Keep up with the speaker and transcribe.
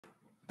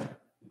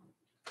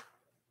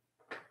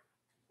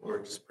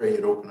Lord, just pray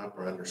you'd open up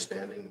our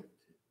understanding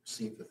to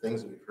receive the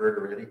things that we've heard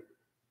already, to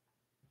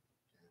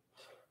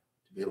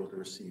be able to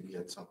receive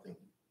yet something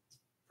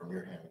from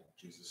your hand.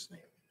 In Jesus' name.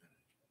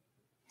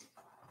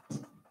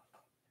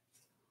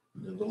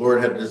 And the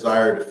Lord had a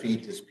desire to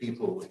feed his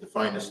people with the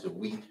finest of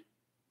wheat.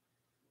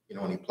 You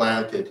know, and he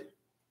planted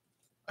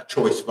a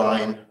choice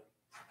vine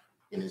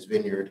in his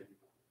vineyard.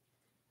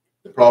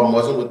 The problem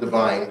wasn't with the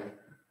vine.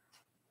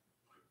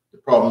 The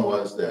problem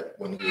was that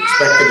when he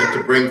expected it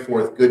to bring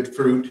forth good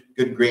fruit,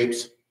 good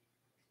grapes,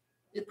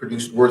 it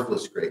produced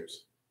worthless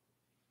grapes.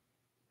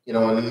 You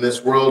know, and in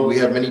this world, we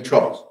have many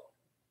troubles.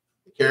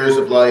 The cares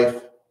of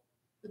life,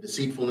 the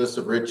deceitfulness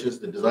of riches,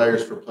 the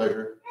desires for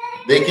pleasure,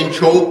 they can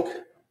choke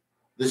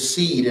the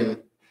seed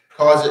and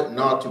cause it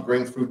not to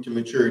bring fruit to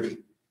maturity.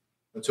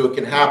 And so it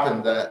can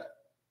happen that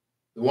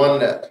the one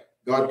that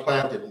God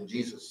planted in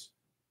Jesus,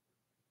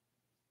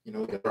 you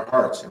know, in our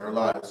hearts, in our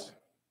lives,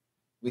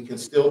 we can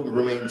still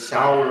remain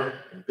sour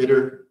and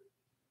bitter.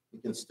 We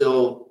can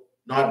still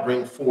not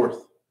bring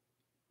forth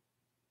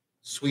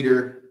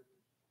sweeter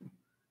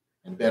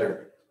and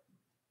better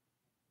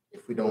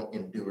if we don't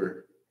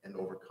endure and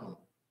overcome.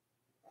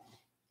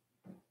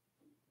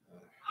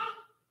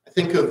 I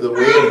think of the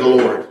way of the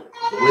Lord.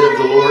 The way of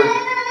the Lord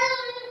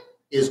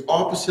is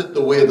opposite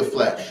the way of the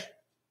flesh,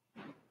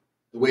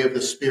 the way of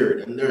the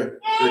spirit. And there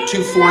are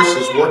two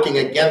forces working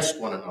against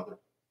one another.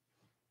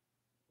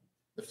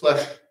 The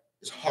flesh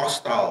is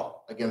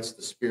hostile against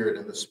the spirit,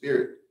 and the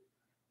spirit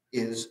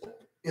is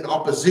in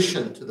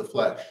opposition to the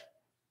flesh.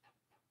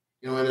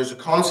 You know, and there's a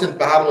constant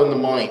battle in the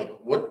mind.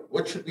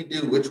 What should we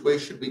do? Which way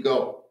should we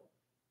go?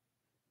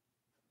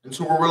 And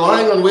so we're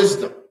relying on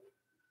wisdom.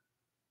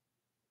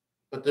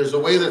 But there's a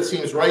way that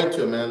seems right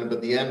to a man,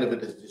 but the end of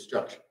it is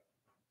destruction.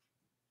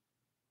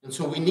 And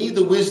so we need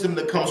the wisdom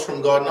that comes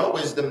from God, not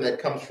wisdom that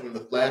comes from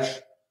the flesh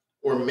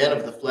or men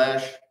of the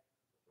flesh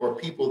or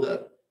people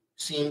that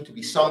seem to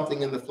be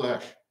something in the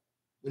flesh.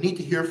 We need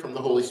to hear from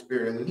the Holy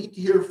Spirit, and we need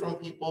to hear from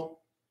people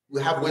who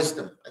have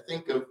wisdom. I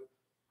think of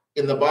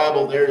in the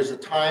Bible, there is a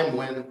time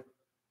when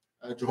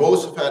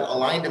Jehoshaphat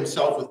aligned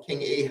himself with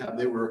King Ahab.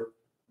 They were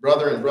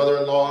brother and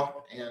brother-in-law,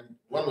 and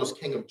one was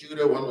king of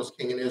Judah, one was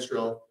king in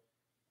Israel.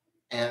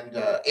 And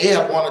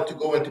Ahab wanted to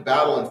go into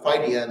battle and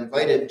fight. He had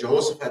invited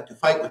Jehoshaphat to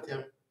fight with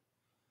him.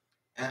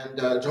 And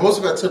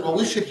Jehoshaphat said, well,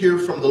 we should hear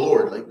from the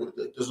Lord. Like,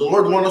 does the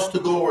Lord want us to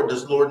go, or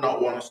does the Lord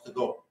not want us to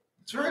go?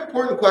 It's a very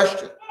important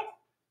question.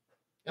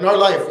 In our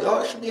life, we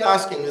all should be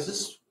asking,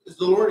 is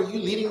the Lord, are you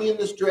leading me in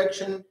this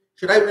direction?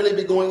 Should I really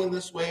be going in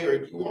this way, or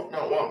do you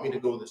not want me to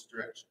go this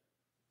direction?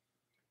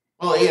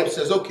 Well, Ahab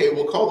says, okay,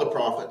 we'll call the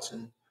prophets.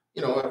 And,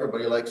 you know,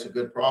 everybody likes a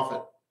good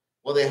prophet.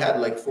 Well, they had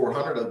like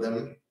 400 of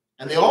them.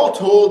 And they all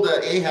told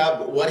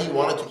Ahab what he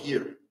wanted to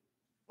hear.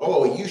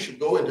 Oh, you should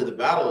go into the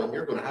battle and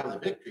you're going to have the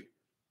victory.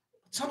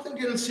 But something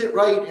didn't sit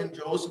right in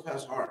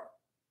Jehoshaphat's heart.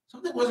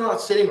 Something was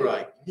not sitting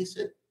right. And he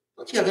said,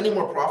 don't you have any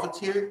more prophets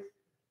here?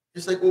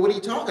 He's like, well, what are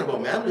you talking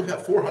about, man? We've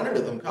had 400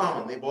 of them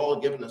come, and they've all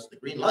given us the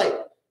green light.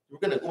 We're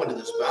going to go into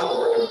this battle.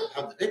 We're going to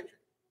have the victory.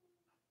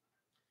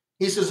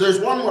 He says, there's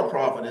one more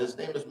prophet. His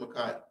name is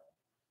Micaiah.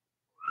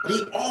 But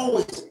he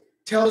always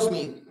tells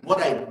me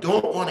what I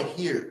don't want to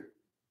hear.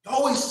 He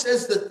always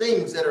says the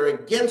things that are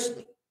against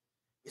me.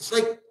 It's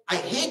like, I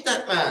hate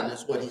that man,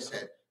 is what he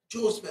said.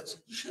 Joseph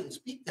said, you shouldn't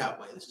speak that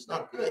way. This is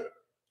not good.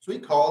 So he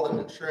called him,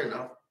 and sure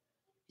enough,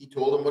 he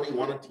told him what he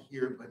wanted to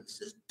hear. But he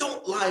says,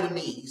 don't lie to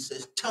me. He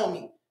says, tell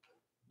me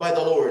by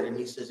the Lord. And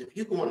he says, if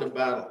you go into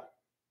battle,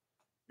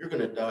 you're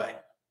going to die.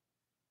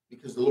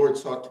 Because the Lord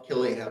sought to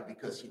kill Ahab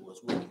because he was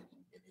wicked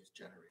in his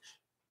generation.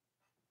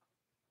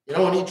 You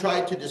know, when he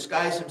tried to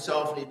disguise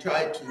himself and he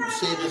tried to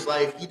save his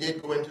life, he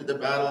did go into the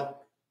battle.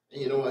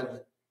 And you know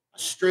what? A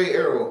stray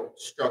arrow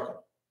struck him.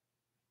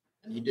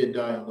 And he did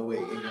die on the way.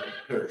 Ahab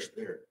perished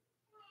there.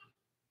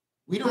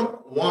 We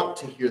don't want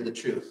to hear the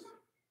truth.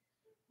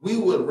 We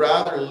would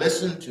rather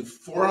listen to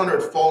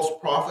 400 false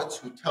prophets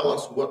who tell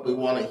us what we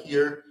want to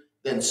hear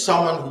than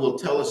someone who will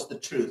tell us the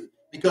truth.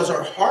 Because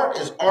our heart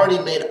is already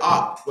made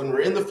up when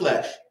we're in the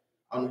flesh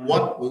on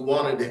what we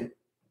want to do.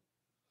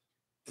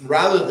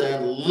 Rather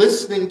than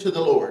listening to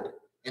the Lord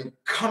and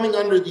coming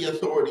under the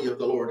authority of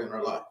the Lord in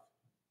our life.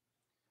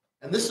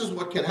 And this is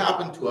what can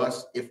happen to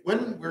us if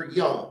when we're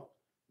young,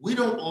 we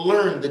don't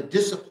learn the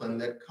discipline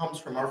that comes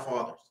from our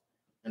fathers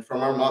and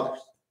from our mothers.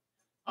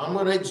 I'm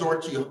going to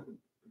exhort you,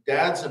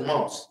 dads and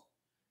moms,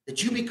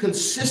 that you be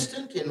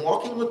consistent in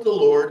walking with the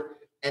Lord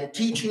and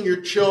teaching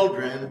your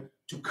children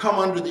to come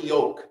under the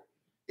yoke.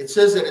 It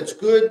says that it's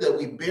good that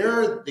we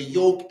bear the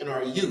yoke in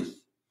our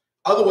youth.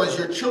 Otherwise,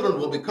 your children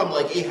will become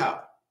like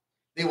Ahab.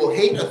 They will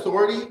hate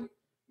authority.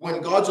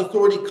 When God's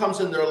authority comes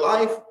in their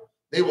life,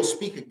 they will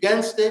speak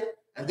against it,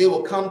 and they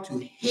will come to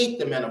hate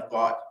the men of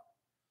God.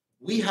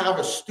 We have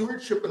a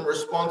stewardship and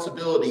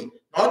responsibility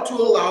not to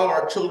allow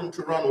our children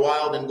to run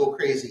wild and go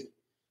crazy,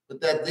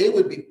 but that they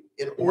would be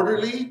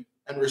orderly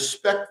and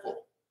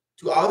respectful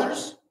to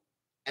others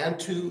and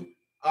to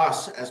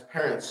us as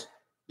parents.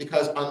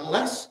 Because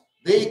unless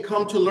they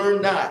come to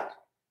learn that,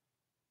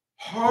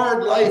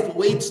 hard life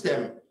awaits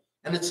them.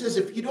 And it says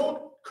if you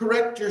don't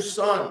correct your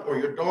son or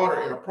your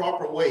daughter in a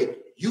proper way,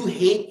 you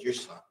hate your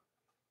son.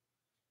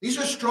 These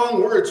are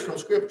strong words from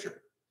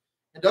Scripture.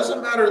 It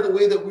doesn't matter the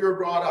way that we were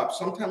brought up.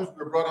 Sometimes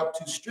we're brought up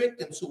too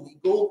strict, and so we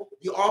go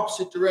the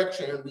opposite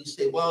direction, and we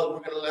say, well, we're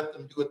going to let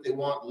them do what they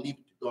want and leave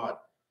it to God.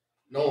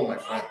 No, my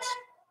friends.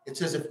 It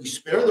says if we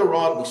spare the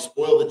rod, we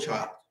spoil the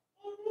child.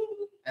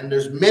 And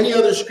there's many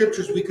other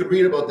scriptures we could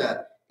read about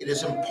that. It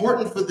is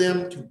important for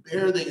them to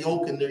bear the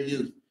yoke in their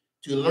youth,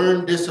 to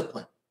learn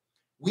discipline.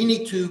 We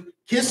need to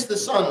kiss the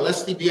son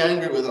lest he be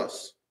angry with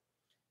us.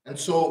 And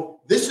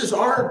so this is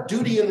our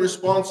duty and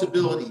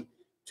responsibility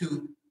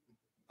to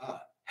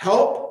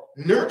help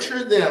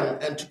nurture them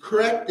and to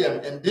correct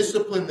them and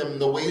discipline them in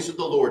the ways of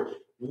the Lord.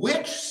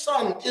 Which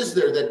son is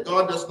there that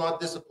God does not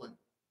discipline?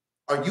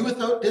 Are you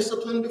without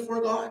discipline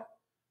before God?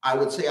 I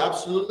would say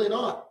absolutely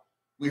not.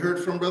 We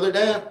heard from Brother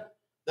Dan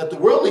that the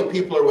worldly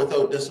people are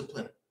without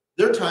discipline.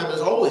 Their time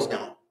is always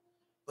now.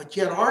 But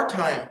yet our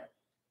time,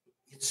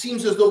 it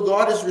seems as though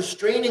God is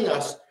restraining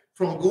us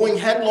from going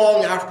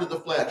headlong after the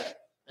flesh.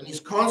 And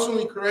he's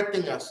constantly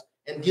correcting us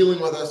and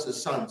dealing with us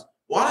as sons.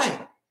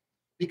 Why?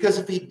 Because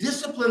if he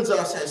disciplines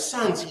us as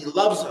sons, he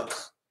loves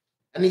us.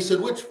 And he said,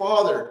 which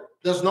father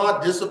does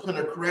not discipline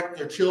or correct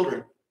their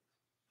children?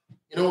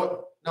 You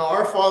know, now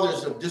our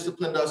fathers have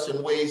disciplined us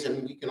in ways,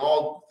 and we can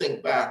all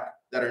think back,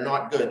 that are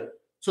not good.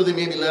 So they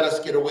maybe let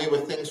us get away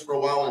with things for a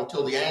while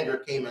until the anger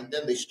came, and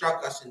then they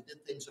struck us and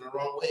did things in the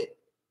wrong way.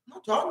 I'm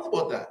not talking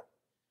about that.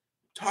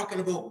 I'm talking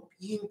about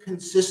being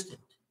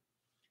consistent,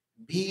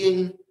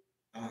 being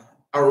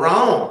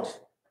around,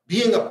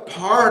 being a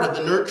part of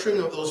the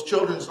nurturing of those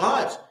children's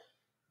lives.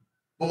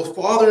 Both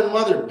father and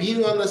mother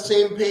being on the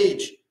same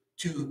page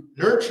to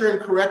nurture and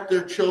correct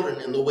their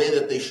children in the way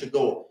that they should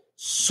go,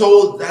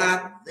 so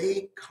that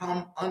they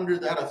come under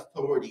that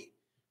authority,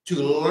 to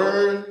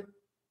learn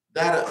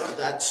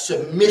that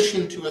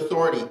submission to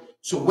authority.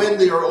 So when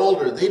they are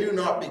older, they do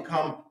not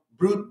become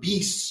brute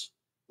beasts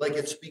like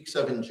it speaks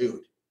of in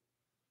Jude.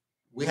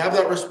 We have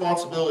that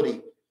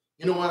responsibility.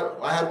 You know what?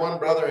 I had one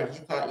brother, and he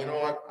thought, you know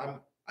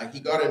what? He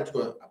got into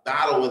a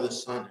battle with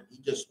his son, and he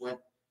just went,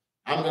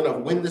 I'm going to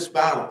win this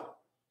battle.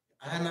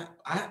 And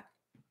I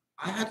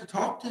had to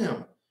talk to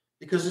him,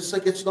 because it's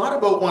like, it's not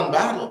about one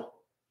battle.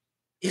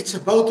 It's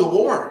about the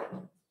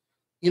war.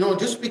 You know,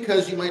 just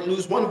because you might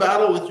lose one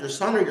battle with your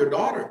son or your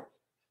daughter,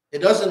 it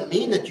doesn't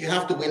mean that you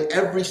have to win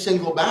every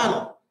single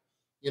battle.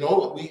 You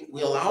know,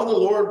 we allow the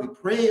Lord, we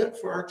pray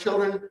for our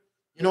children,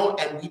 you know,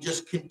 and we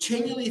just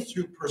continually,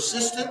 through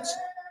persistence,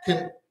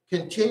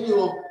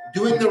 continue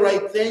doing the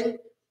right thing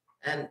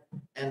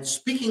and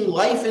speaking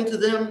life into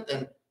them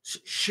and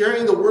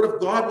sharing the word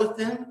of God with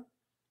them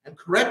and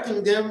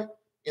correcting them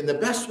in the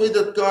best way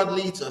that God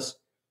leads us,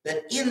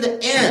 that in the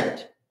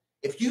end,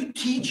 if you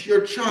teach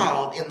your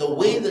child in the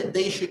way that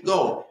they should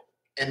go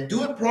and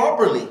do it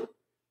properly,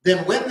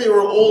 then when they are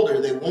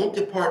older, they won't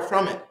depart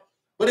from it.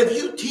 But if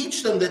you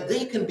teach them that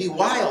they can be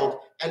wild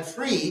and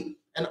free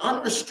and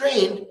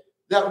unrestrained,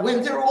 that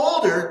when they're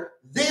older,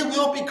 they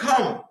will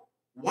become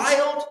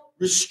wild,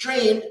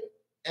 restrained,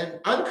 and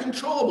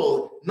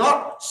uncontrollable,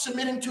 not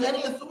submitting to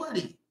any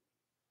authority.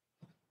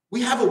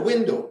 We have a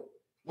window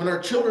when our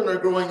children are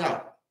growing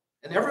up,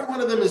 and every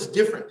one of them is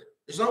different.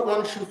 There's not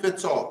one shoe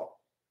fits all.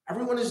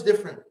 Everyone is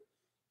different.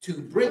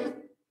 To bring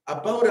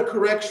about a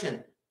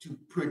correction, to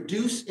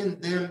produce in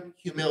them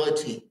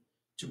humility,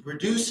 to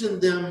produce in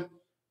them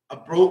a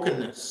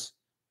brokenness,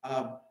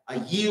 a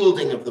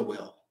yielding of the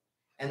will.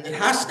 And it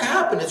has to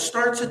happen. It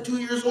starts at 2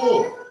 years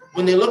old.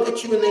 When they look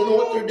at you and they know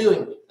what they're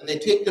doing, and they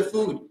take the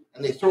food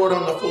and they throw it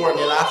on the floor and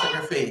they laugh in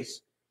your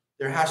face,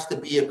 there has to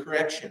be a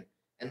correction.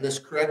 And this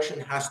correction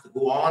has to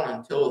go on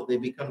until they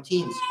become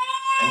teens.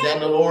 And then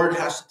the Lord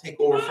has to take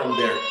over from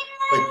there.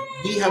 But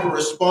we have a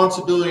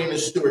responsibility and a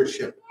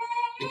stewardship.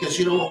 Because,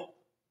 you know,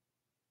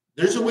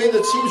 there's a way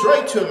that seems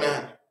right to a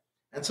man.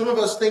 And some of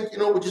us think, you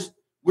know,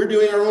 we're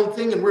doing our own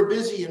thing and we're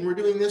busy and we're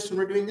doing this and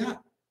we're doing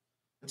that.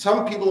 And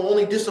some people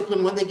only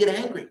discipline when they get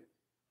angry.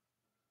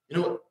 You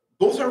know,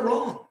 both are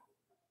wrong.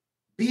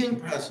 Being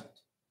present,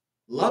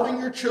 loving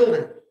your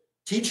children,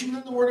 teaching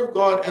them the word of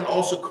God, and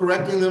also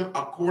correcting them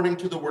according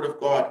to the word of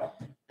God.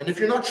 And if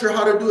you're not sure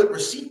how to do it,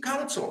 receive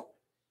counsel.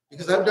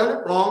 Because I've done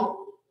it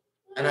wrong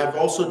and I've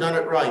also done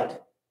it right.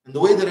 And the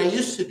way that I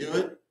used to do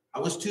it, I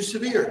was too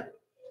severe.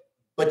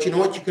 But you know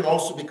what? You can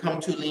also become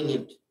too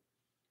lenient.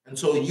 And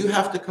so you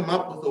have to come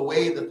up with a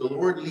way that the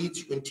Lord leads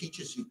you and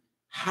teaches you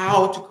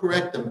how to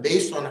correct them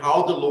based on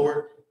how the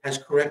Lord has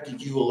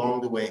corrected you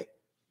along the way.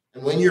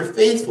 And when you're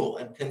faithful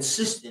and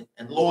consistent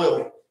and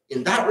loyal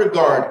in that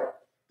regard,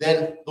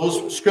 then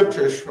those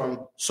scriptures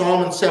from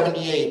Psalm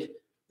 78,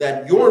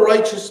 that your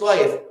righteous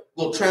life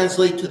will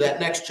translate to that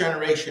next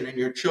generation and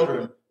your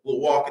children will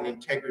walk in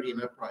integrity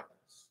and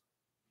uprightness.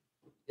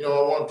 You know,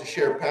 I wanted to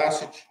share a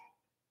passage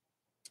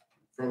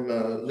from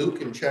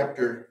Luke in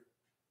chapter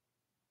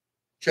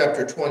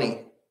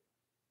 20.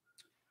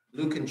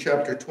 Luke in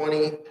chapter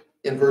 20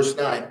 in verse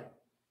 9.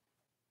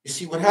 You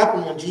see, what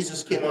happened when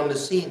Jesus came on the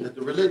scene, that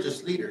the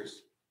religious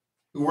leaders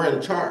who were in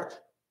charge,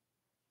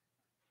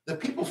 the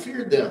people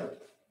feared them.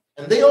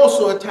 And they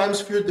also at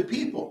times feared the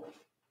people.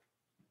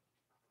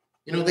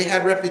 You know, they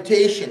had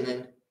reputation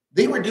and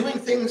they were doing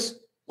things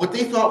what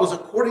they thought was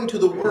according to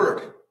the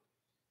word.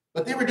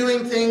 But they were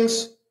doing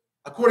things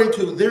according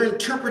to their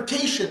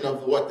interpretation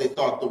of what they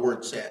thought the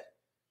word said.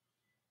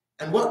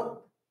 And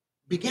what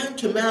began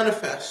to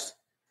manifest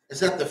is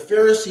that the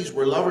Pharisees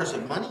were lovers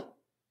of money,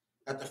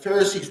 that the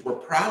Pharisees were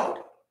proud,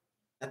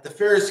 that the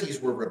Pharisees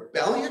were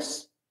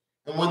rebellious.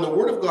 And when the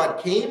word of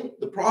God came,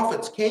 the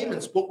prophets came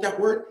and spoke that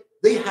word,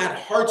 they had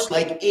hearts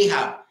like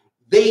Ahab.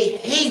 They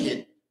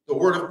hated the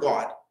word of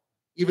God,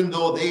 even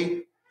though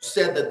they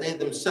said that they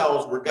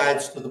themselves were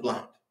guides to the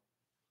blind.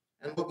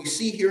 And what we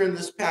see here in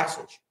this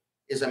passage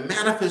is a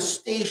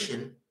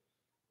manifestation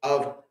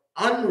of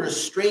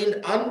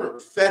unrestrained,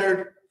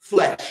 unfettered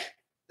flesh,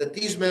 that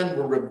these men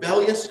were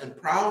rebellious and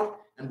proud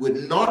and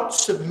would not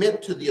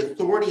submit to the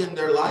authority in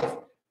their life.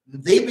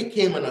 They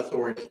became an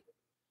authority.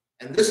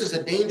 And this is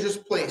a dangerous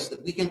place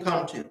that we can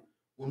come to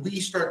when we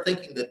start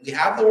thinking that we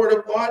have the word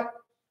of God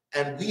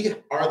and we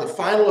are the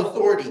final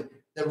authority.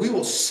 Then we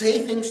will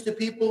say things to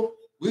people,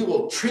 we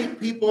will treat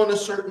people in a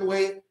certain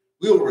way,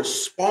 we will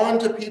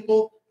respond to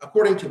people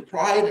according to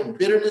pride and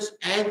bitterness,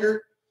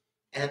 anger,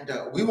 and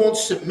we won't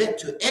submit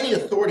to any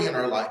authority in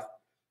our life.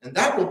 And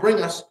that will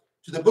bring us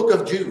to the book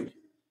of Jude.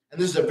 And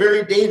this is a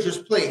very dangerous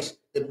place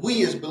that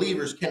we as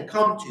believers can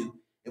come to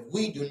if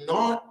we do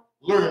not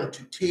learn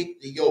to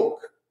take the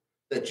yoke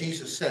that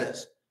Jesus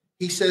says.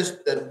 He says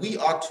that we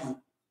ought to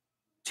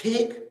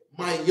take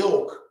my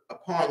yoke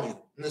upon you.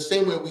 In the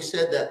same way we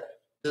said that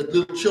the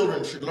little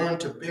children should learn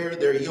to bear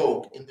their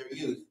yoke in their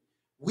youth.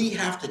 We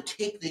have to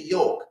take the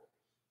yoke.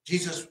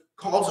 Jesus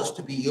calls us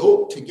to be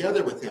yoked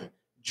together with him,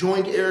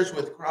 joint heirs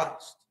with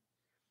Christ.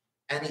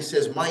 And he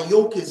says, my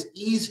yoke is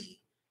easy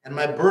and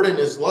my burden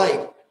is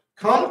light.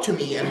 Come to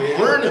me and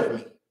learn of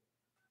me,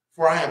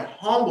 for I am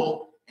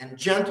humble and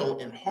gentle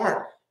in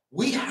heart.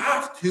 We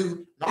have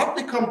to not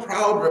become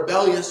proud,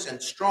 rebellious,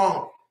 and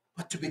strong,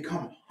 but to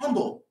become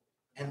humble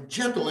and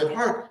gentle in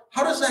heart.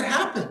 How does that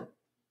happen?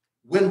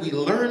 When we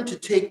learn to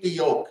take the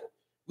yoke,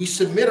 we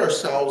submit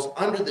ourselves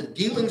under the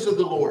dealings of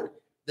the Lord,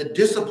 the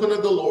discipline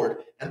of the Lord,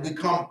 and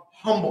become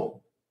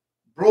humble,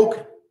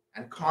 broken,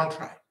 and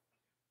contrite.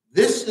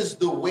 This is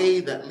the way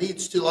that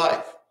leads to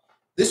life.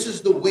 This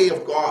is the way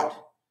of God.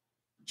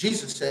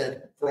 Jesus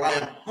said, for I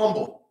am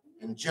humble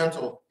and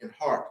gentle in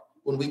heart.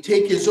 When we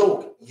take his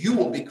yoke, you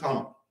will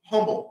become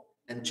humble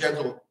and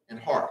gentle in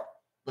heart.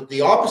 But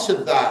the opposite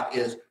of that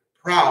is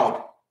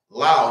proud,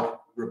 loud,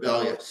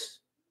 rebellious.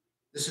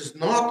 This is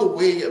not the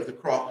way of the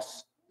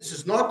cross. This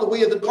is not the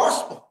way of the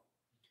gospel.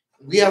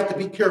 We have to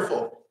be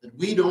careful that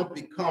we don't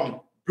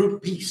become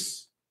brute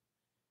beasts,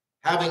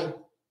 having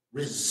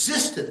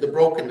resisted the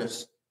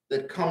brokenness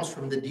that comes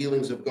from the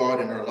dealings of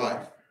God in our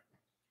life.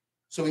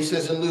 So he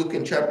says in Luke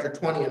in chapter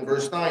 20 and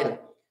verse 9,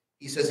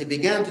 he says, he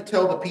began to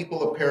tell the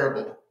people a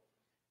parable.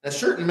 A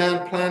certain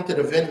man planted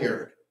a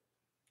vineyard,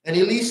 and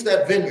he leased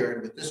that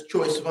vineyard with this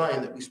choice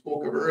vine that we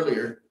spoke of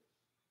earlier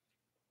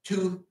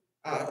to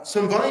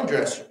some vine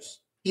dressers.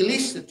 He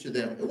leased it to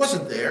them. It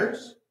wasn't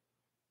theirs.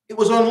 It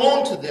was on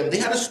loan to them. They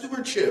had a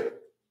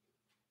stewardship.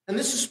 And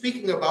this is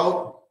speaking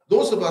about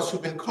those of us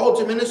who've been called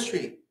to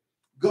ministry.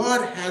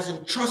 God has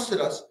entrusted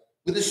us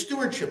with a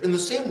stewardship. In the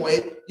same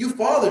way, you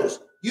fathers,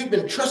 you've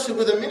been trusted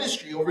with a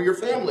ministry over your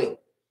family.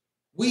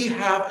 We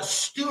have a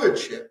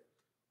stewardship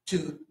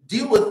to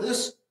deal with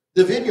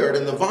the vineyard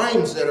and the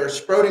vines that are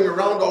sprouting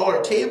around all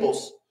our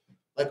tables,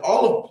 like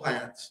olive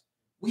plants.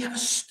 We have a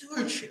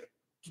stewardship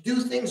to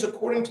do things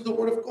according to the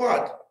word of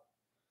God.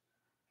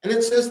 And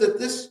it says that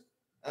this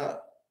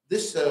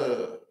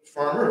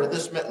farmer, or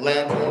this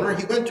landowner,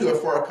 he went to a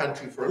far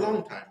country for a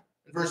long time.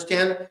 In verse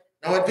 10,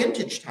 now at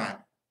vintage time,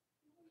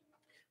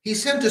 he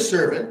sent a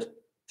servant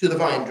to the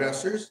vine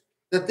dressers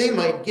that they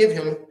might give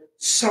him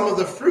some of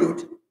the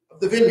fruit of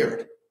the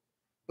vineyard.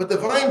 But the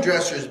vine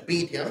dressers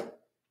beat him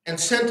and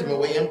sent him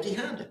away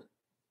empty-handed.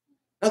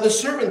 Now the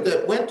servant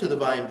that went to the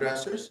vine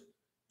dressers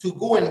to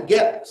go and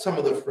get some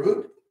of the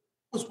fruit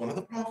was one of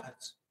the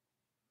prophets.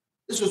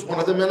 This was one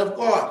of the men of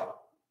God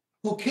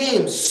who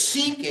came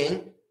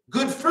seeking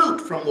good fruit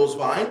from those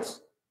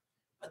vines,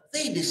 but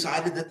they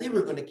decided that they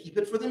were going to keep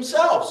it for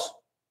themselves.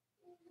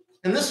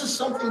 And this is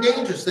something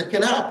dangerous that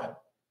can happen.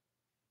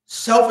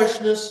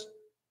 Selfishness,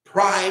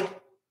 pride,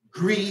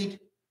 greed,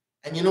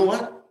 and you know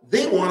what?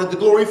 They wanted the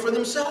glory for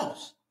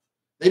themselves.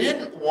 They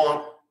didn't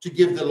want to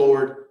give the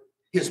Lord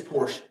his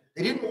portion.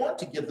 They didn't want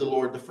to give the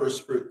Lord the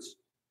first fruits.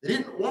 They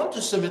didn't want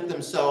to submit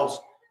themselves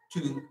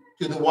to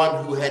the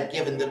one who had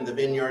given them the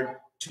vineyard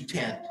to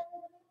tend.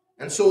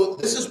 And so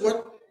this is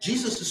what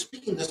Jesus is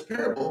speaking this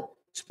parable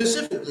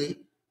specifically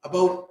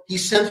about. He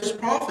sent his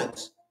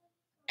prophets,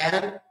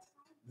 and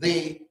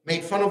they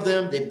made fun of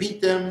them, they beat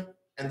them,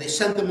 and they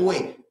sent them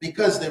away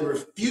because they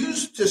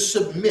refused to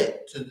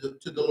submit to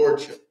the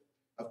lordship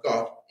of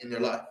God in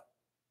their life.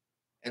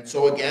 And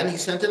so again, he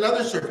sent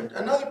another servant,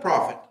 another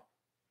prophet,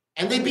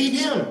 and they beat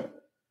him.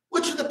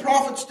 Which of the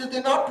prophets did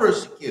they not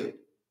persecute?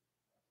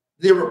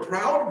 They were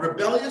proud,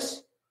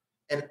 rebellious,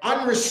 and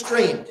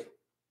unrestrained.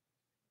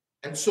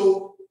 And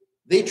so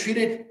they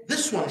treated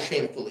this one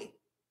shamefully,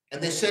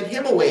 and they sent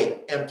him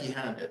away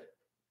empty-handed.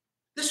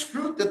 This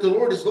fruit that the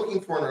Lord is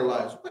looking for in our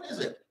lives, what is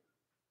it?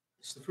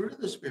 It's the fruit of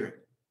the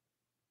Spirit.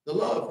 The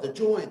love, the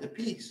joy, the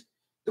peace.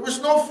 There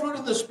was no fruit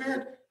of the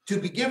Spirit to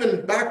be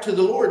given back to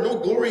the Lord, no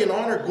glory and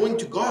honor going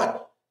to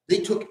God. They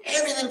took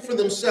everything for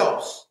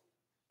themselves.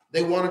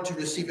 They wanted to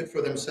receive it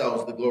for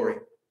themselves, the glory.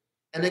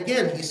 And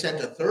again, he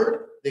sent a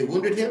third. They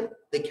wounded him.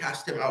 They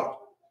cast him out.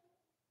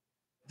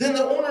 Then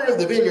the owner of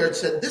the vineyard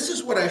said, this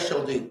is what I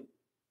shall do.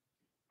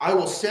 I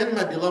will send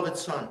my beloved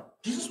son.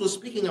 Jesus was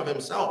speaking of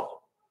himself.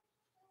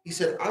 He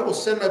said, I will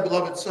send my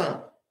beloved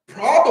son.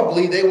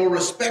 Probably they will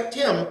respect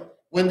him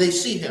when they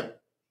see him.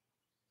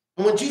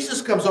 And when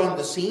Jesus comes on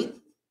the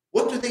scene,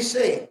 what do they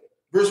say?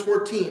 Verse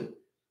 14,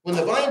 when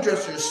the vine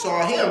dressers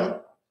saw him,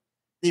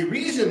 they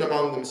reasoned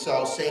among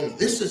themselves, saying,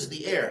 this is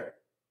the heir.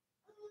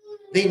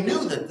 They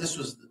knew that this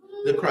was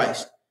the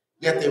Christ,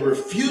 yet they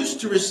refused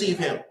to receive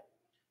him.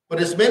 But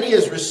as many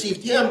as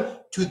received him,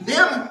 to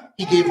them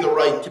he gave the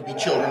right to be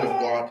children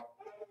of God.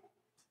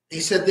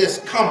 They said this,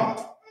 come,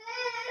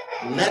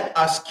 let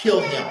us kill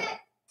him.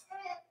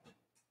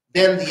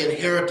 Then the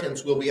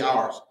inheritance will be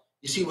ours.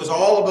 You see, it was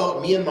all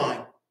about me and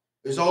mine.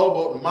 It was all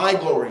about my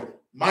glory,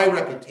 my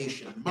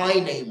reputation, my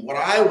name, what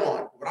I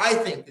want, what I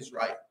think is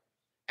right.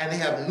 And they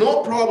have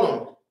no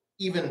problem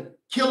even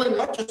killing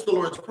not just the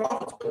Lord's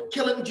prophets, but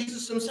killing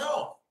Jesus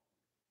himself.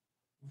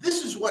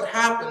 This is what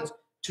happens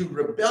to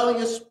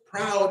rebellious,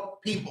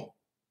 proud people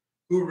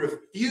who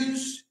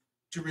refuse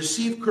to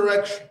receive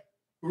correction,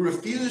 who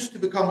refuse to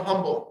become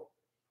humble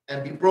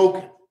and be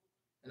broken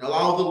and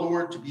allow the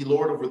Lord to be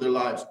Lord over their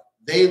lives.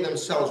 They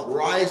themselves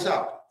rise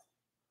up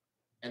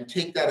and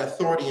take that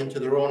authority into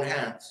their own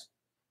hands.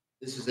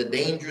 This is a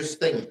dangerous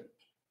thing.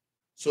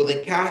 So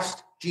they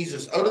cast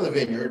Jesus out of the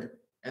vineyard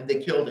and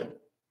they killed him.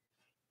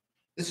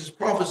 This is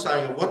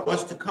prophesying of what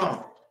was to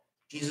come.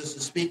 Jesus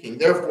is speaking.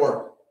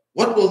 Therefore,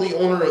 what will the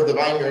owner of the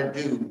vineyard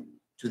do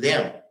to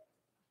them?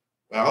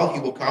 Well, he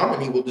will come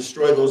and he will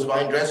destroy those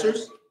vine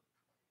dressers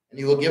and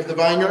he will give the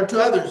vineyard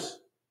to others.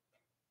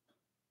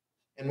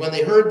 And when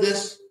they heard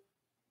this,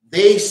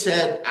 they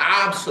said,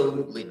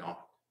 absolutely not.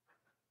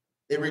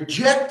 They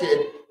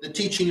rejected the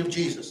teaching of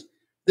Jesus.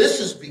 This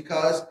is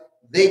because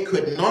they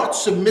could not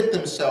submit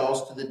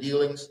themselves to the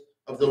dealings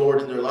of the Lord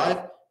in their life.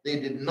 They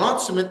did not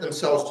submit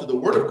themselves to the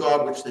word of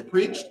God, which they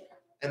preached,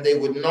 and they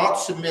would not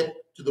submit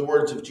to the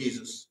words of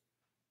Jesus.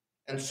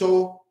 And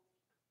so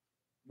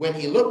when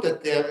he looked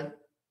at them,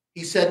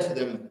 he said to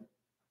them,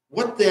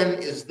 what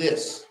then is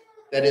this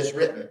that is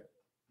written?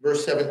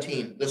 Verse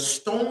 17, the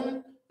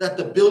stone that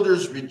the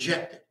builders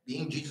rejected,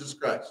 being Jesus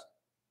Christ,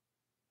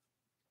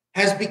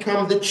 has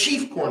become the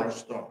chief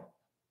cornerstone.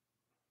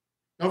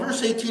 Now,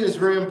 verse 18 is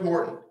very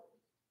important.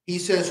 He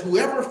says,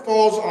 whoever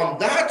falls on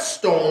that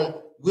stone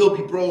will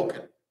be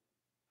broken.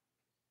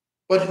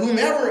 But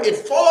whomever it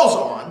falls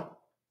on,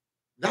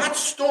 that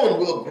stone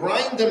will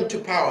grind them to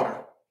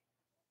powder.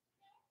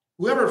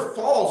 Whoever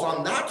falls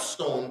on that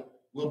stone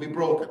will be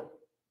broken.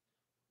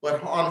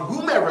 But on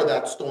whomever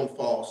that stone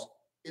falls,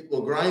 it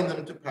will grind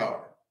them to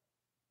powder.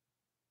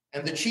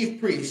 And the chief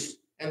priests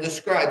and the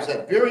scribes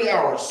that very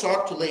hour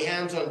sought to lay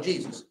hands on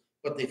Jesus,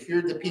 but they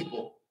feared the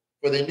people,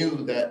 for they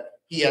knew that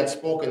he had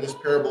spoken this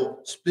parable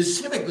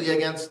specifically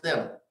against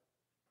them.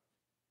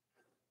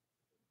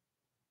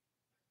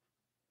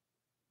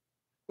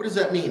 What does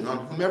that mean?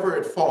 On whomever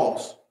it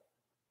falls,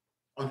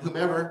 on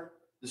whomever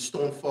the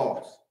stone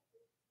falls.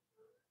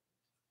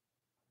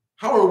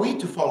 How are we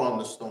to fall on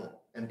the stone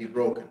and be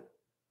broken?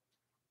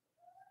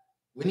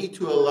 We need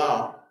to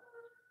allow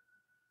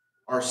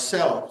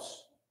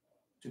ourselves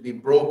to be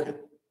broken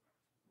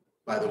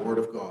by the word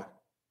of God.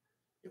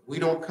 If we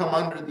don't come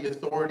under the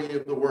authority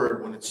of the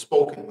word when it's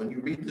spoken, when you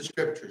read the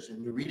scriptures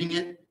and you're reading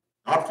it,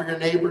 not for your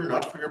neighbor,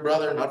 not for your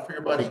brother, not for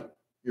your buddy,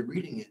 you're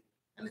reading it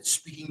and it's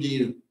speaking to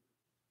you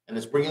and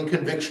it's bringing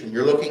conviction.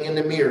 You're looking in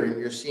the mirror and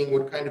you're seeing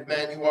what kind of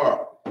man you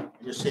are. And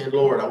you're saying,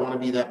 Lord, I want to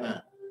be that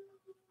man.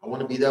 I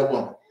want to be that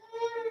woman.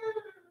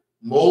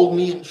 Mold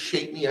me and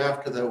shape me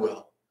after thy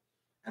will.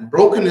 And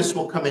brokenness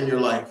will come in your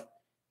life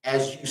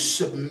as you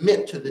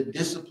submit to the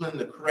discipline,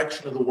 the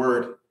correction of the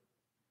word.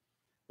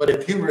 But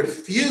if you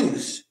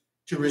refuse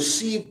to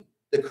receive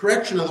the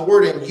correction of the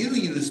word and you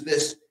use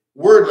this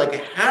word like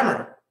a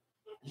hammer,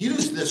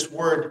 use this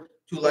word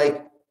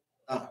to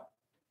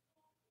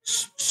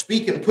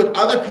speak and put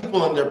other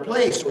people in their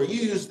place, or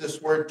you use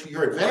this word to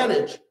your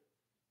advantage,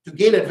 to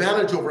gain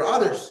advantage over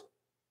others,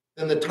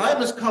 then the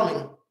time is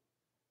coming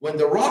when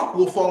the rock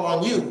will fall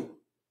on you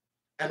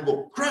and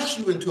will crush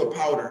you into a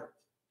powder.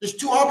 There's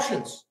two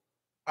options.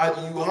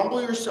 Either you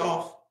humble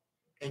yourself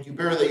and you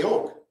bear the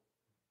yoke,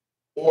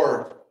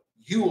 or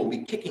you will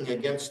be kicking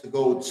against the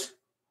goads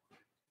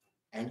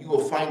and you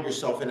will find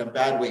yourself in a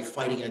bad way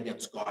fighting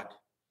against God.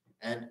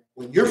 And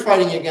when you're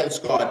fighting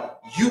against God,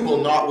 you will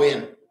not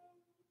win.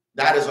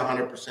 That is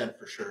 100%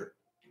 for sure.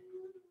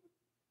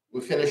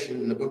 We're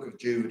finishing in the book of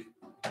Jude.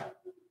 The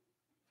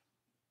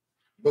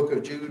book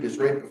of Jude is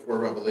right before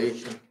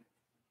Revelation.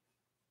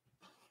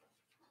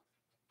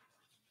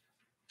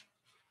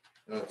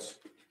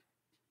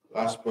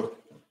 Last book.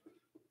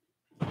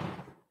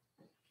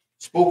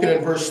 Spoken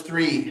in verse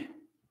 3.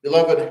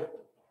 Beloved,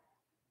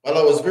 while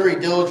I was very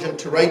diligent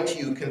to write to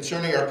you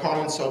concerning our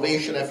common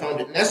salvation, I found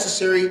it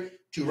necessary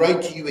to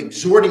write to you,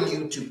 exhorting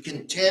you to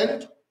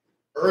contend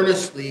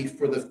earnestly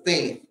for the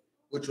faith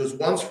which was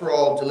once for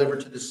all delivered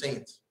to the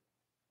saints.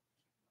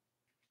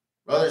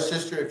 Brother,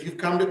 sister, if you've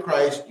come to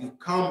Christ, you've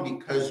come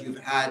because you've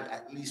had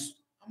at least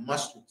a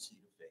mustard seed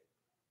of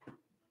faith.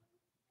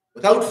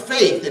 Without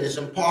faith, it is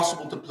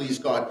impossible to please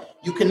God.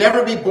 You can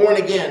never be born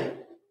again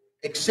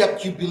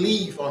except you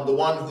believe on the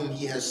one whom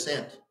he has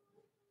sent.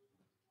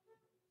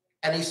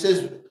 And he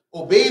says,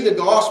 obey the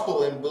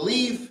gospel and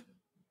believe,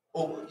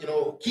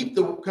 keep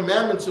the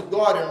commandments of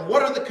God. And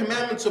what are the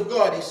commandments of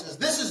God? He says,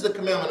 this is the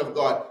commandment of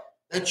God,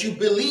 that you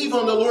believe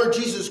on the Lord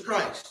Jesus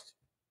Christ.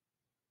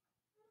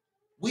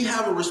 We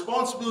have a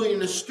responsibility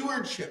and a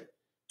stewardship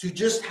to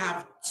just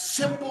have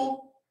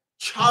simple,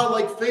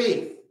 childlike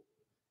faith.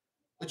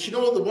 But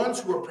the ones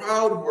who are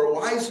proud, who are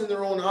wise in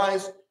their own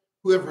eyes,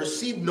 who have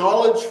received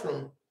knowledge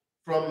from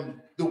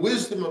the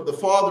wisdom of the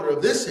father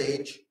of this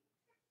age,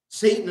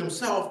 Satan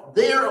himself,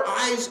 their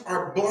eyes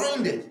are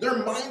blinded.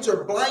 Their minds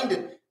are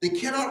blinded. They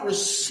cannot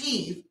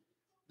receive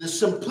the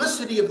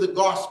simplicity of the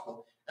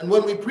gospel. And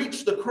when we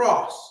preach the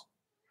cross,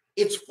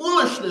 it's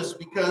foolishness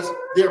because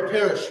they're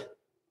perishing.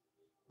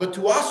 But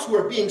to us who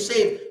are being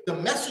saved, the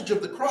message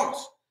of the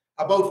cross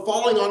about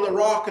falling on the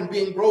rock and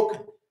being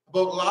broken,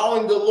 about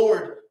allowing the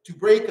Lord to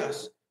break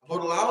us,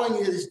 about allowing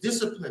his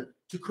discipline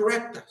to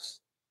correct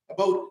us,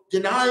 about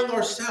denying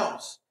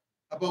ourselves,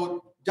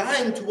 about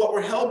dying to what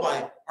we're held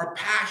by, our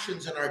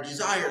passions and our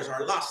desires,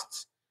 our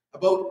lusts,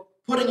 about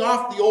putting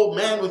off the old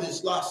man with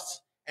his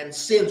lusts and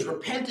sins,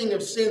 repenting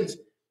of sins,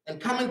 and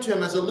coming to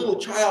him as a little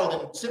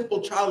child in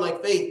simple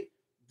childlike faith.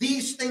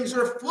 These things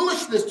are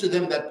foolishness to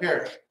them that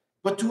perish.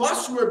 But to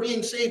us who are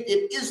being saved,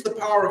 it is the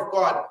power of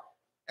God.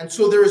 And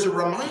so there is a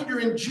reminder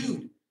in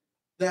Jude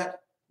that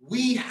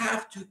we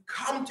have to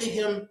come to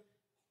him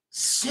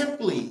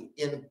simply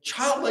in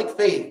childlike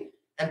faith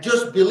and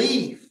just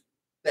believe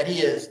that he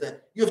is,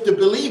 that you have to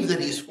believe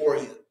that he's for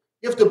you.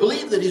 You have to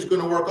believe that he's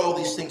going to work all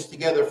these things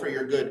together for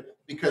your good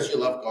because you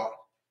love God.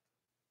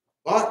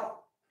 But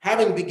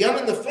having begun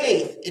in the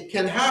faith, it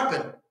can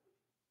happen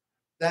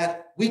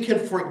that we can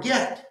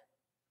forget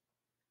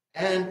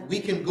and we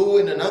can go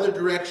in another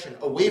direction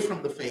away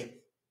from the faith.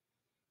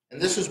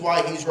 And this is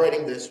why he's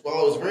writing this. While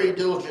I was very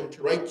diligent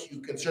to write to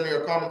you concerning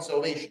our common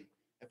salvation,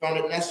 I found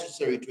it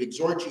necessary to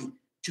exhort you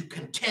to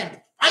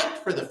contend, fight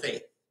for the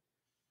faith.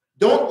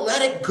 Don't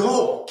let it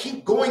go.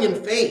 Keep going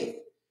in faith.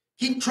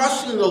 Keep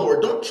trusting in the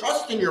Lord. Don't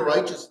trust in your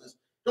righteousness.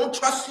 Don't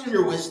trust in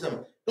your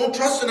wisdom. Don't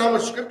trust in how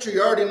much scripture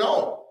you already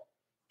know.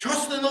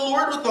 Trust in the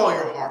Lord with all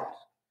your heart,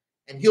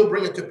 and he'll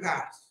bring it to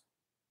pass.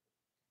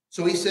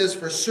 So he says,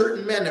 for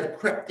certain men have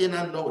crept in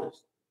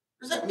unnoticed.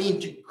 What does that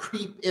mean, to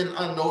creep in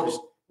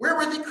unnoticed? Where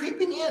were they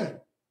creeping in?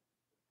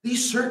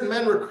 These certain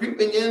men were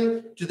creeping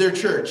in to their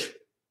church.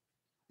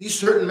 These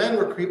certain men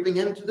were creeping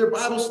into their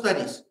Bible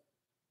studies.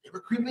 They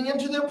were creeping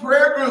into their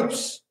prayer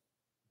groups.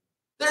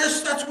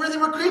 That's where they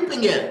were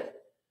creeping in.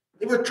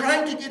 They were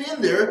trying to get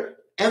in there,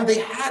 and they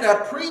had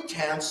a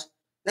pretense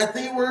that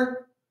they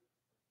were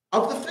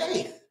of the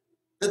faith,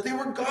 that they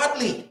were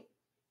godly.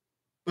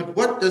 But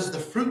what does the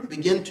fruit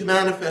begin to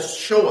manifest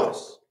show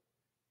us?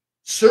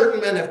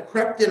 Certain men have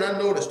crept in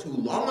unnoticed, who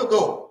long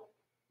ago,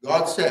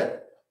 God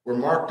said, were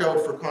marked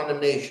out for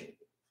condemnation.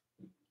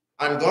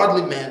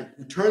 Ungodly men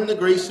who turn the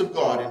grace of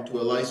God into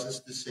a license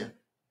to sin,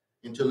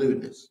 into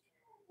lewdness.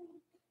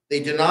 They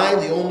deny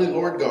the only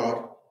Lord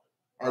God,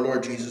 our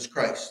Lord Jesus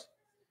Christ.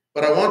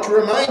 But I want to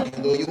remind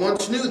you, though you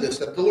once knew this,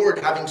 that the Lord,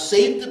 having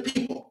saved the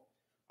people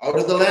out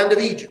of the land of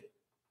Egypt,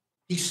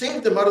 he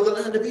saved them out of the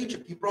land of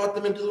Egypt. He brought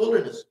them into the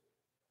wilderness.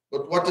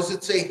 But what does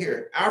it say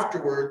here?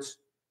 Afterwards,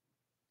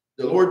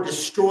 the Lord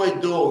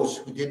destroyed those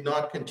who did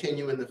not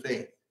continue in the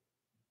faith.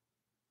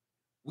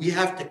 We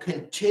have to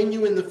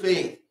continue in the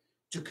faith,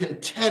 to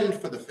contend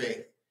for the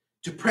faith,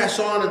 to press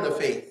on in the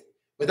faith.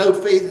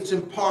 Without faith, it's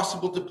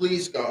impossible to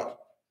please God.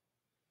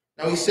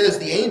 Now he says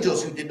the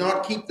angels who did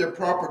not keep their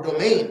proper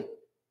domain,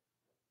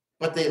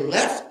 but they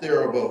left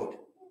their abode,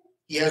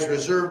 he has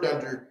reserved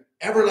under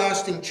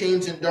everlasting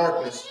chains in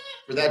darkness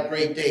for that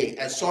great day,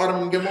 as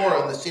Sodom and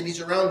Gomorrah and the cities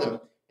around them,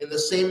 in the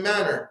same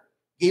manner,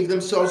 gave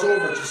themselves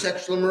over to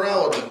sexual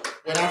immorality,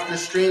 went after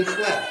strange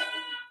flesh,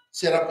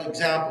 set up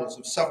examples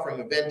of suffering,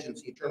 of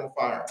vengeance, eternal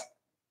fire.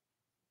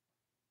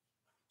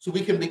 So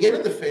we can begin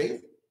in the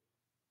faith,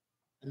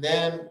 and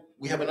then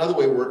we have another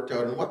way worked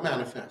out, and what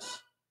manifests?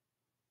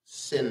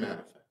 Sin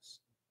manifests.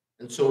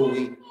 And so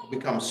we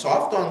become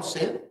soft on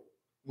sin.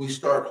 We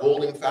start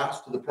holding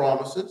fast to the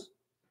promises.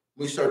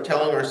 We start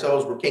telling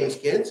ourselves we're king's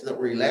kids, that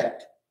we're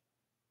elect,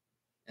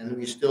 and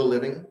we're still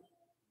living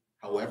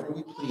however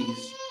we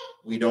please.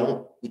 We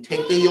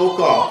take the yoke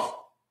off.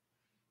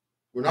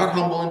 We're not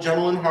humble and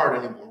gentle in heart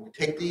anymore. We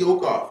take the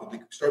yoke off.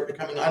 We start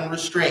becoming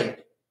unrestrained.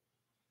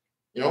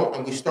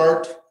 And we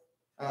start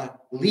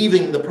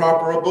leaving the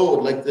proper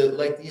abode,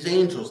 like these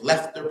angels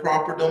left their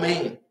proper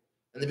domain.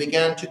 And they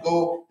began to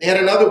go, they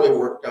had another way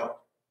worked out.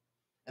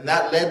 And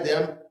that led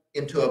them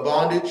into a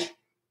bondage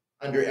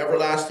under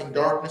everlasting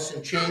darkness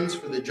and chains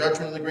for the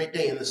judgment of the great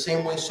day. In the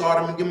same way,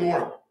 Sodom and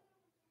Gomorrah,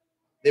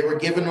 they were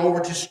given over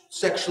to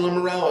sexual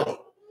immorality.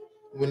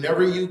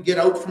 Whenever you get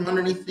out from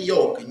underneath the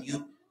yoke and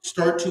you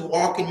start to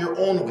walk in your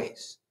own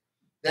ways,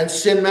 then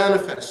sin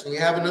manifests and you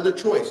have another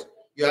choice.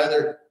 You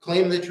either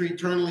claim that you're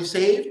eternally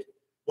saved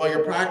while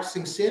you're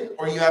practicing sin,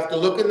 or you have to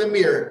look in the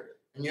mirror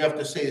and you have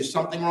to say, there's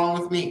something wrong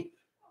with me,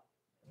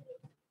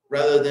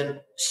 rather than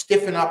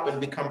stiffen up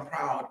and become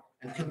proud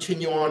and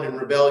continue on in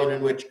rebellion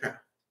and witchcraft.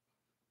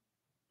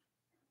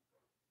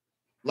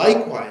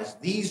 Likewise,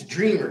 these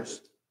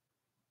dreamers,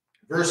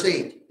 verse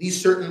 8, these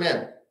certain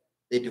men,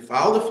 they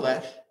defile the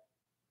flesh,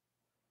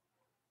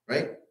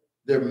 right?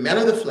 They're men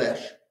of the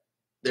flesh.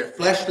 They're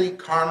fleshly,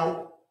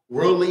 carnal,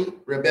 worldly,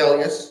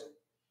 rebellious.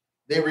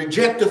 They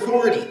reject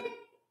authority.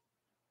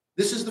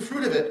 This is the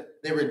fruit of it.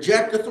 They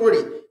reject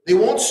authority. They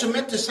won't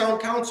submit to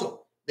sound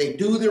counsel. They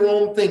do their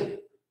own thing.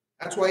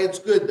 That's why it's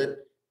good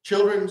that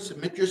children,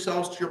 submit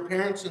yourselves to your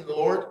parents in the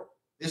Lord.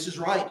 This is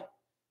right.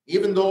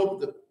 Even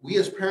though we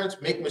as parents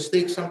make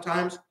mistakes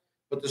sometimes,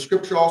 but the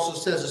scripture also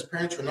says as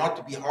parents we're not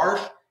to be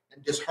harsh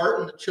and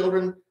dishearten the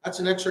children. That's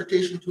an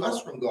exhortation to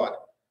us from God.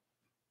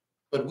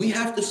 But we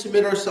have to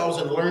submit ourselves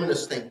and learn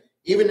this thing.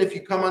 Even if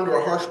you come under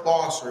a harsh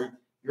boss or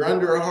you're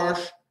under a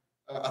harsh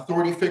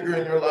authority figure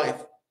in your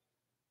life,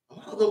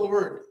 allow the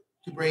Lord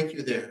to break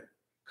you there.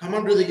 Come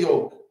under the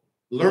yoke.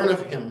 Learn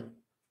of him,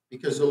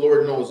 because the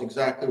Lord knows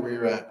exactly where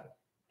you're at.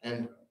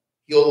 And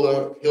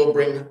he'll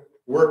bring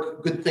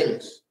work good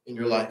things in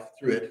your life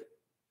through it.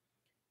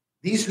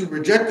 These who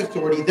reject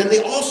authority, then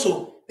they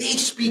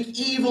speak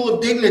evil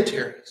of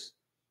dignitaries.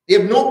 They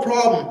have no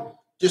problem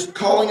just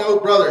calling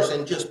out brothers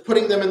and just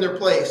putting them in their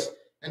place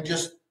and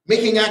just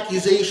making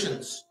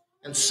accusations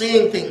and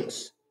saying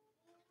things.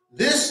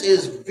 This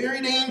is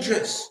very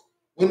dangerous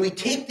when we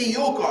take the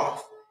yoke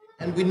off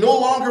and we no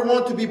longer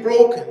want to be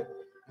broken.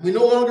 We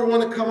no longer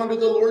want to come under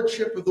the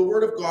lordship of the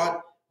word of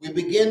God. We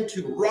begin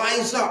to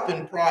rise up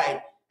in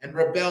pride and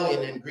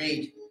rebellion and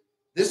greed.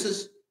 This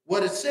is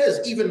what it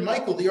says. Even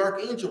Michael, the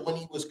archangel, when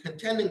he was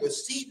contending with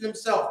Satan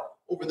himself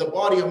over the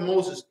body of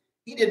Moses,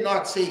 he did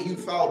not say, you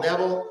foul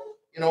devil.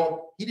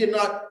 He did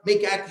not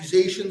make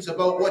accusations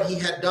about what he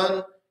had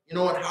done, and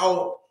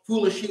how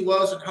foolish he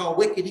was and how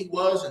wicked he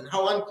was and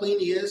how unclean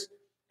he is.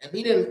 And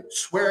he didn't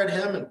swear at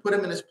him and put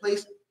him in his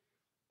place.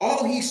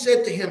 All he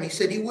said to him, he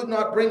said he would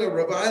not bring a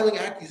reviling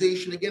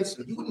accusation against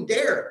him. He wouldn't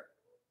dare.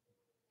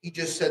 He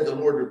just said, the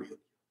Lord rebuke you.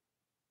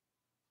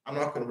 I'm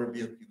not going to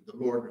rebuke you. The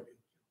Lord rebuke you.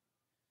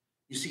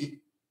 You see,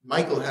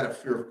 Michael had a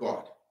fear of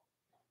God.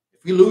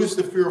 If we lose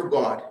the fear of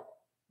God,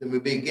 then we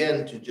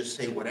begin to just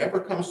say whatever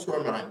comes to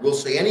our mind. We'll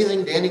say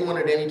anything to anyone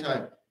at any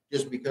time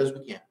just because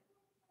we can.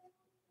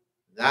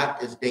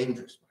 That is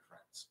dangerous, my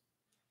friends.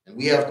 And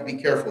we have to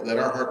be careful that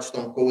our hearts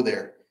don't go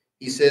there.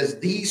 He says,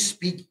 these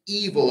speak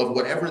evil of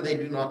whatever they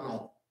do not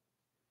know.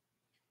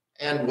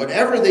 And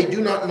whatever they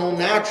do not know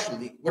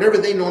naturally, whatever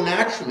they know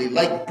naturally,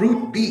 like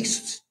brute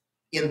beasts,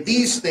 in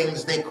these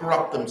things they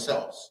corrupt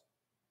themselves.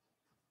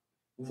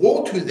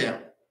 Woe to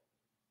them,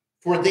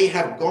 for they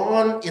have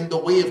gone in the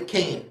way of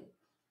Cain.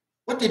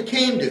 What did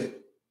Cain do?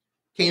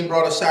 Cain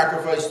brought a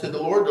sacrifice to the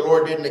Lord. The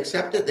Lord didn't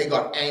accept it. They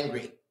got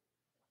angry.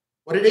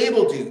 What did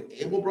Abel do?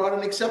 Abel brought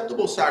an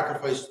acceptable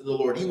sacrifice to the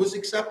Lord. He was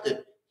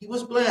accepted. He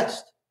was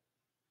blessed.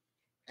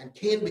 And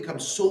Cain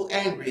becomes so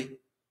angry,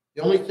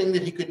 the only thing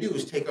that he could do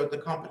is take out the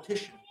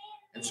competition.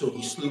 And so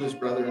he slew his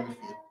brother in the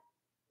field.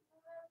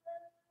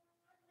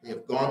 They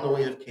have gone the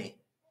way of Cain.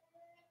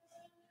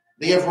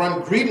 They have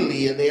run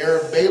greedily in the air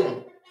of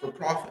Balaam for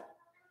profit.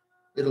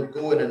 It'll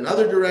go in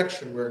another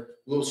direction where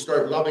we'll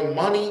start loving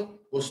money.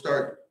 We'll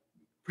start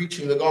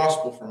preaching the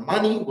gospel for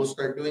money. We'll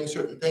start doing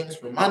certain things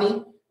for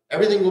money.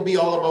 Everything will be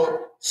all about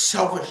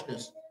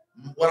selfishness,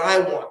 what I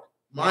want,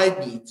 my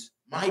needs,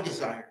 my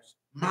desires,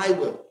 my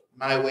will,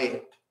 my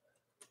way.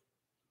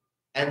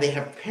 And they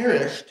have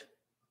perished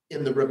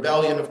in the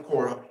rebellion of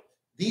Korah.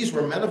 These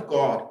were men of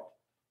God.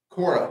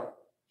 Korah,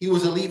 he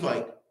was a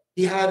Levite.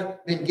 He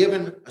had been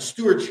given a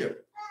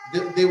stewardship.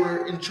 They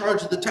were in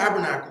charge of the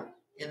tabernacle.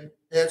 And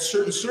they had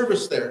certain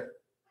service there.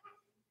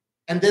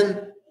 And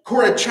then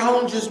Korah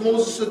challenges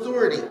Moses'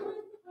 authority.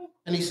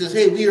 And he says,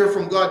 hey, we are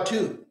from God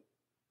too,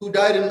 who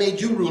died and made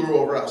you ruler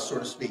over us, so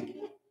to speak.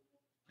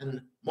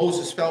 And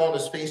Moses fell on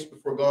his face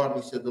before God,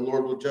 and he said, the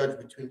Lord will judge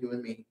between you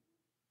and me.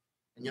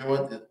 And you know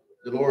what?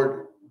 The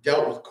Lord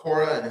dealt with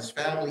Korah and his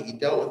family. He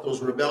dealt with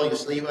those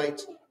rebellious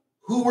Levites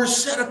who were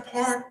set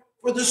apart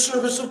for the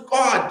service of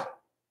God.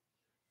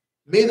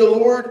 May the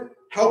Lord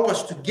help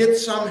us to get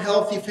some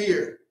healthy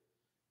fear,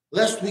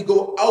 lest we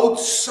go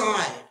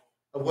outside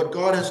of what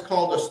God has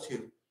called us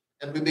to,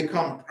 and we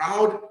become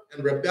proud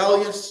and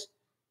rebellious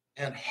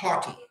and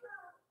haughty.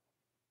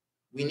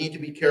 We need to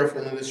be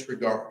careful in this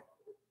regard.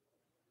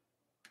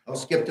 I'll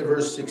skip to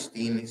verse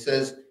 16. He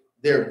says,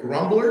 they're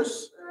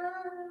grumblers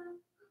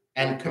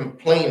and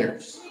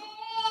complainers,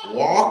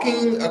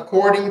 walking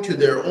according to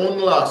their own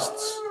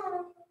lusts.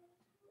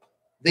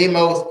 They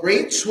mouth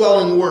great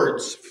swelling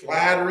words,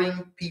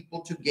 flattering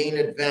people to gain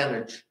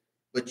advantage.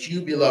 But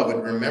you,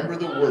 beloved, remember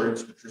the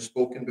words which were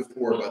spoken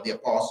before by the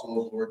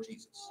apostle of Lord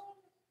Jesus,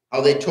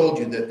 how they told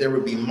you that there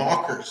would be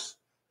mockers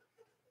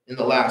in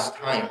the last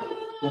time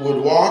who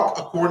would walk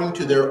according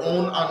to their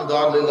own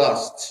ungodly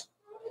lusts.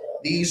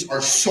 These are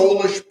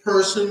soulish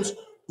persons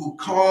who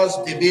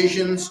cause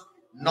divisions,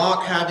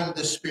 not having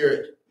the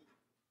Spirit.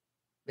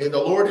 May the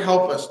Lord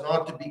help us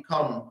not to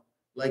become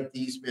like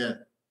these men.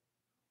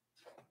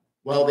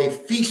 While they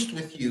feast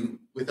with you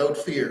without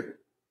fear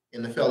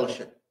in the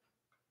fellowship,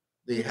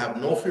 they have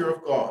no fear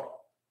of God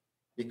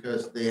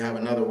because they have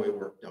another way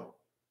worked out.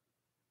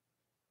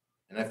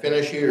 And I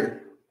finish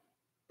here.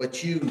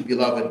 But you,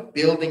 beloved,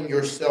 building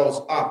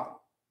yourselves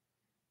up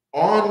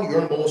on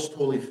your most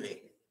holy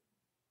faith.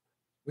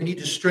 We need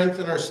to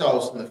strengthen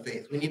ourselves in the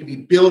faith. We need to be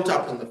built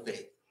up in the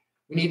faith.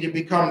 We need to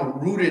become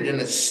rooted and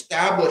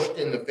established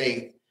in the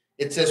faith.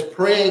 It says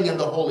praying in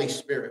the Holy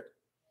Spirit.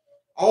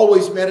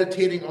 Always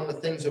meditating on the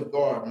things of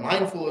God,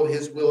 mindful of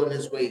his will and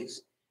his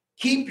ways.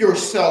 Keep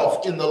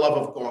yourself in the love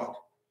of God.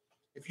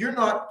 If you're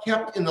not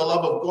kept in the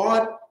love of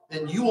God,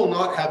 then you will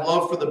not have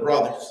love for the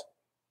brothers.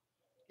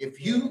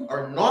 If you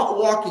are not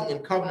walking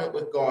in covenant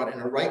with God in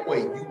a right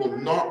way, you will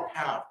not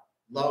have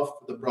love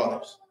for the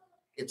brothers.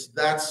 It's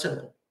that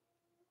simple.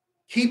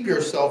 Keep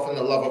yourself in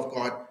the love of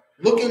God,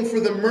 looking for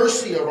the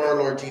mercy of our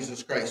Lord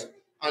Jesus Christ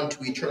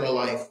unto eternal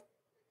life.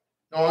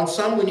 Now, on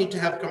some, we need to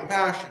have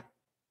compassion,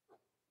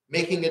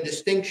 making a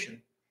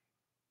distinction.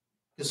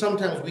 Because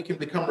sometimes we can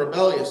become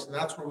rebellious, and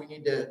that's where we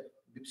need to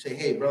say,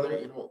 hey, brother,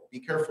 be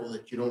careful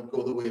that you don't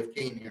go the way of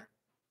Cain here.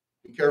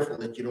 Be careful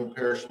that you don't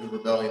perish in the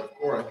rebellion of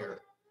Korah here.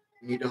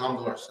 We need to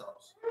humble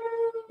ourselves.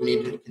 We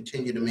need to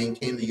continue to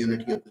maintain the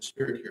unity of the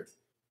Spirit here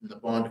and the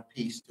bond of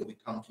peace till we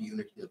come to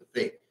unity of the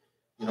faith.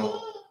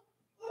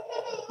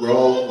 We're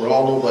all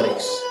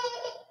nobodies.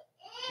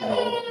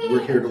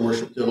 We're here to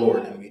worship the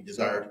Lord, and we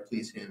desire to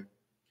please him,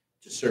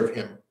 to serve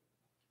him.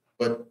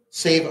 But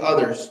save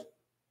others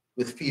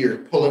with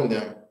fear, pulling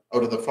them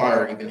out of the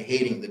fire, even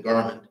hating the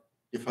garment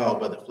defiled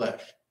by the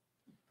flesh.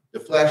 The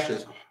flesh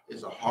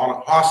is a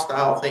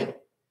hostile thing.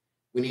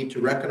 We need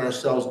to reckon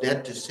ourselves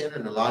dead to sin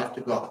and alive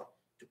to God,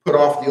 to put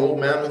off the old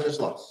man with his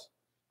lusts.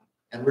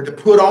 And we're to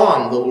put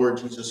on the Lord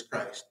Jesus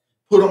Christ,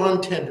 put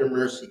on tender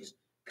mercies,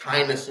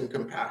 kindness, and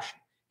compassion.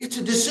 It's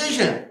a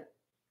decision.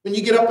 When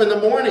you get up in the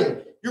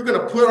morning, you're going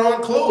to put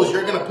on clothes.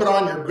 You're going to put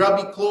on your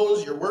grubby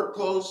clothes, your work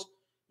clothes.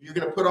 You're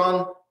going to put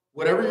on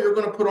whatever you're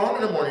going to put on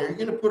in the morning. You're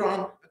going to put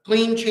on a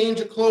clean change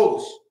of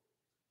clothes.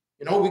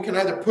 We can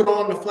either put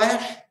on the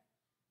flesh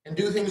and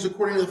do things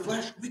according to the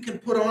flesh. We can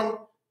put on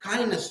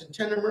kindness and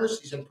tender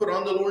mercies and put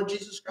on the Lord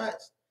Jesus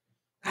Christ.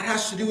 That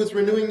has to do with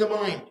renewing the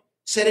mind,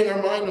 setting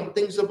our mind on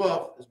things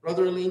above, as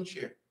Brother Aline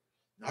shared,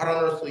 not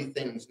on earthly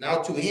things.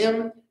 Now to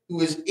him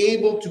who is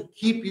able to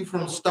keep you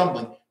from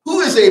stumbling.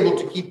 Who is able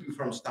to keep you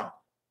from stumbling?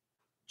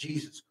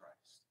 Jesus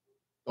Christ.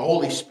 The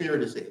Holy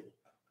Spirit is able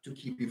to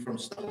keep you from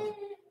stumbling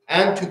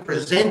and to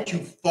present you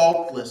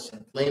faultless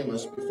and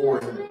blameless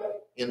before him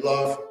in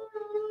love,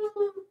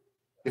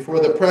 before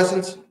the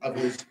presence of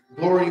his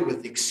glory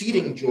with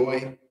exceeding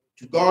joy.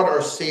 To God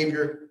our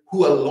Savior,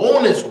 who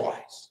alone is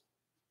wise.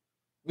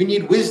 We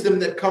need wisdom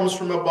that comes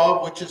from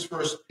above, which is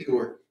first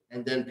pure,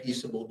 and then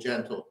peaceable,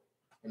 gentle,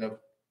 and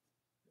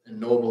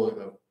noble,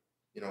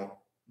 and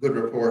good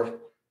report.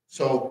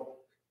 So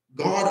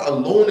God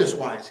alone is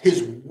wise.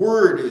 His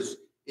word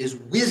is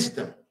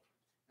wisdom.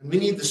 And we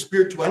need the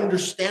Spirit to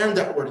understand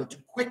that word and to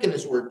quicken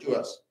his word to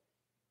us,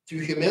 to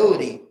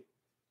humility.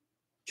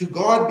 To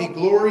God be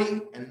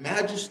glory and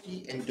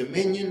majesty and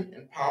dominion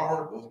and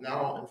power, both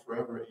now and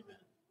forever. Amen.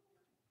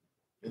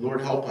 May the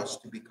Lord help us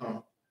to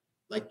become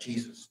like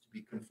Jesus, to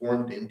be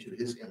conformed into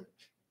his image.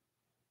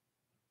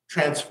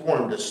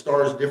 Transformed as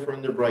stars differ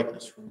in their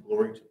brightness from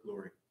glory to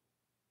glory.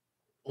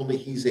 Only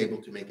he's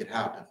able to make it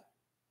happen.